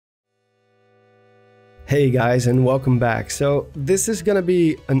Hey guys, and welcome back. So this is gonna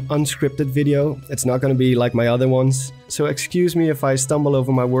be an unscripted video. It's not gonna be like my other ones, so excuse me if I stumble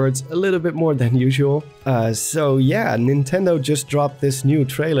over my words a little bit more than usual. So yeah, Nintendo just dropped this new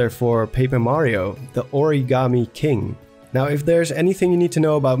trailer for Paper Mario, the Origami King. Now, if there's anything you need to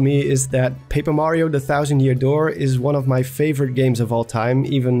know about me, is that Paper Mario: The Thousand-Year Door is one of my favorite games of all time,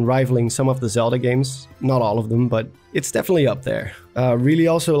 even rivaling some of the Zelda games. Not all of them, but it's definitely up there. Really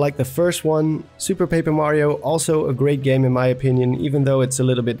also like the first one. Super Paper Mario, also a great game in my opinion, even though it's a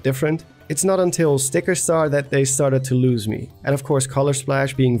little bit different. It's not until Sticker Star that they started to lose me. And of course Color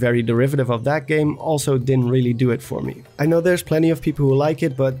Splash, being very derivative of that game, also didn't really do it for me. I know there's plenty of people who like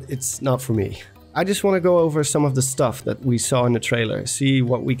it, but it's not for me. I just want to go over some of the stuff that we saw in the trailer, see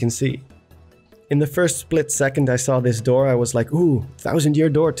what we can see. In the first split second I saw this door, I was like, ooh, Thousand-Year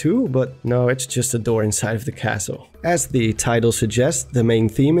Door too? But no, it's just a door inside of the castle. As the title suggests, the main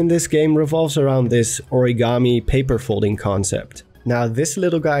theme in this game revolves around this origami paper folding concept. Now this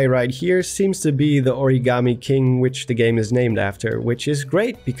little guy right here seems to be the Origami King, which the game is named after, which is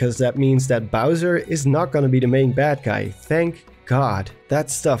great because that means that Bowser is not gonna be the main bad guy. Thank God. That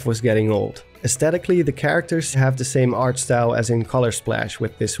stuff was getting old. Aesthetically, the characters have the same art style as in Color Splash,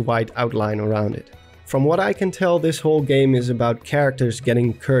 with this white outline around it. From what I can tell, this whole game is about characters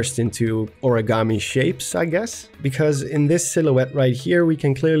getting cursed into origami shapes, I guess. Because in this silhouette right here, we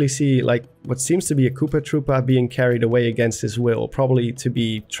can clearly see like what seems to be a Koopa Troopa being carried away against his will, probably to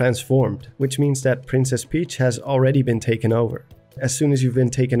be transformed, which means that Princess Peach has already been taken over. As soon as you've been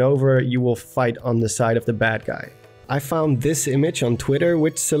taken over, you will fight on the side of the bad guy. I found this image on Twitter,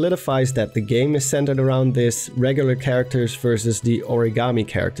 which solidifies that the game is centered around this regular characters versus the origami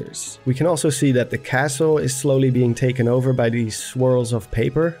characters. We can also see that the castle is slowly being taken over by these swirls of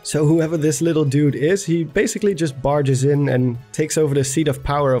paper. So whoever this little dude is, he basically just barges in and takes over the seat of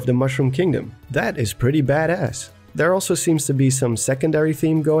power of the Mushroom Kingdom. That is pretty badass. There also seems to be some secondary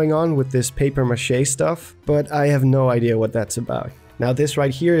theme going on with this paper mache stuff, but I have no idea what that's about. Now this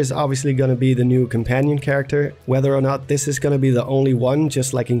right here is obviously going to be the new companion character. Whether or not this is going to be the only one,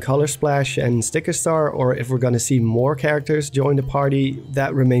 just like in Color Splash and Sticker Star, or if we're going to see more characters join the party,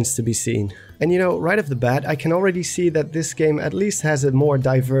 that remains to be seen. And you know, right off the bat, I can already see that this game at least has a more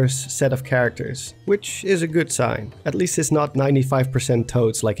diverse set of characters, which is a good sign. At least it's not 95%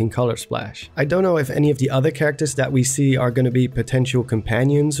 Toads like in Color Splash. I don't know if any of the other characters that we see are going to be potential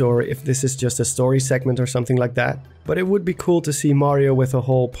companions, or if this is just a story segment or something like that. But it would be cool to see Mario with a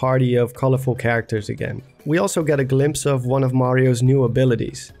whole party of colorful characters again. We also get a glimpse of one of Mario's new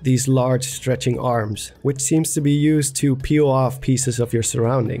abilities, these large stretching arms, which seems to be used to peel off pieces of your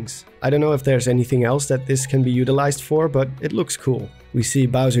surroundings. I don't know if there's anything else that this can be utilized for, but it looks cool. We see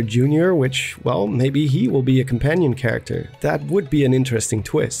Bowser Jr., which, well, maybe he will be a companion character. That would be an interesting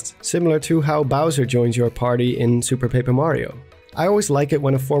twist, similar to how Bowser joins your party in Super Paper Mario. I always like it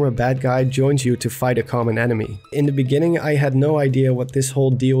when a former bad guy joins you to fight a common enemy. In the beginning, I had no idea what this whole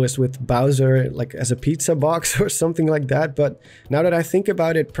deal is with Bowser, like as a pizza box or something like that, but now that I think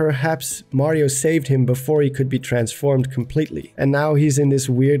about it, perhaps Mario saved him before he could be transformed completely, and now he's in this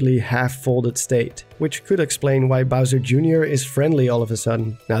weirdly half-folded state, which could explain why Bowser Jr. is friendly all of a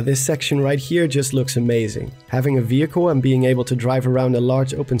sudden. Now this section right here just looks amazing. Having a vehicle and being able to drive around a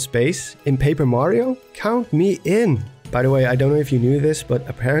large open space in Paper Mario? Count me in! By the way, I don't know if you knew this, but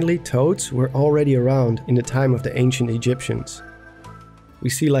apparently toads were already around in the time of the ancient Egyptians. We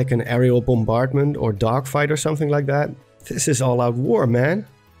see like an aerial bombardment or dogfight or something like that. This is all-out war, man.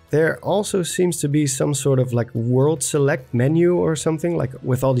 There also seems to be some sort of like world select menu or something, like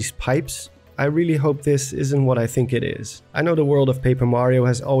with all these pipes. I really hope this isn't what I think it is. I know the world of Paper Mario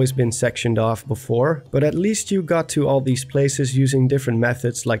has always been sectioned off before, but at least you got to all these places using different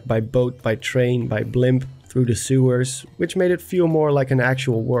methods, like by boat, by train, by blimp, through the sewers, which made it feel more like an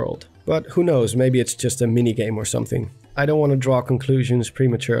actual world. But who knows, maybe it's just a minigame or something. I don't want to draw conclusions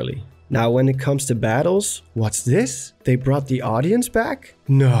prematurely. Now when it comes to battles, what's this? They brought the audience back?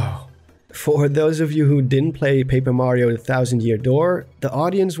 No. For those of you who didn't play Paper Mario: The Thousand-Year Door, the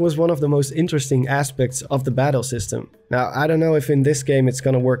audience was one of the most interesting aspects of the battle system. Now, I don't know if in this game it's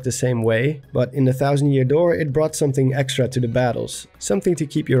gonna work the same way, but in the Thousand-Year Door it brought something extra to the battles, something to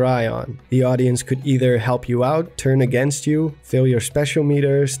keep your eye on. The audience could either help you out, turn against you, fill your special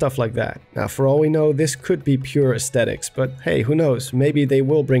meter, stuff like that. Now, for all we know, this could be pure aesthetics, but hey, who knows, maybe they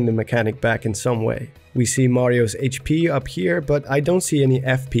will bring the mechanic back in some way. We see Mario's HP up here, but I don't see any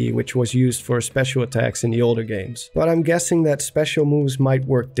FP, which was used for special attacks in the older games. But I'm guessing that special moves might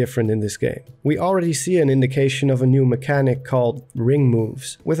work different in this game. We already see an indication of a new mechanic mechanic called ring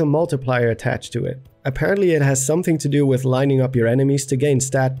moves, with a multiplier attached to it. Apparently it has something to do with lining up your enemies to gain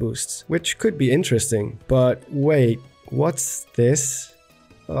stat boosts, which could be interesting. But wait, what's this?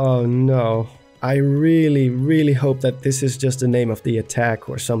 Oh no. I really hope that this is just the name of the attack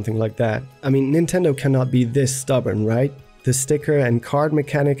or something like that. I mean, Nintendo cannot be this stubborn, right? The sticker and card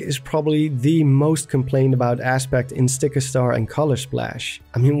mechanic is probably the most complained about aspect in Sticker Star and Color Splash.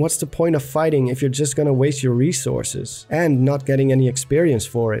 I mean, what's the point of fighting if you're just gonna waste your resources and not getting any experience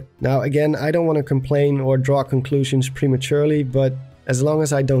for it? Now again, I don't want to complain or draw conclusions prematurely, but as long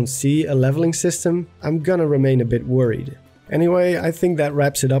as I don't see a leveling system, I'm gonna remain a bit worried. Anyway, I think that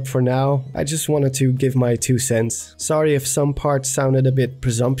wraps it up for now. I just wanted to give my 2 cents. Sorry if some parts sounded a bit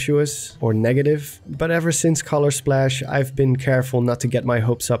presumptuous or negative, but ever since Color Splash, I've been careful not to get my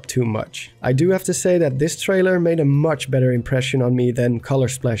hopes up too much. I do have to say that this trailer made a much better impression on me than Color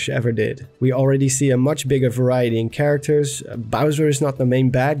Splash ever did. We already see a much bigger variety in characters. Bowser is not the main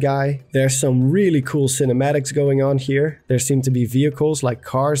bad guy. There's some really cool cinematics going on here. There seem to be vehicles like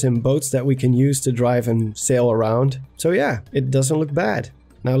cars and boats that we can use to drive and sail around. So yeah, it doesn't look bad.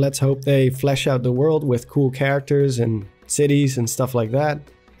 Now let's hope they flesh out the world with cool characters and cities and stuff like that,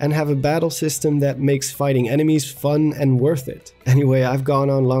 and have a battle system that makes fighting enemies fun and worth it. Anyway, I've gone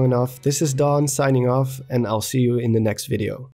on long enough. This is Dawn signing off, and I'll see you in the next video.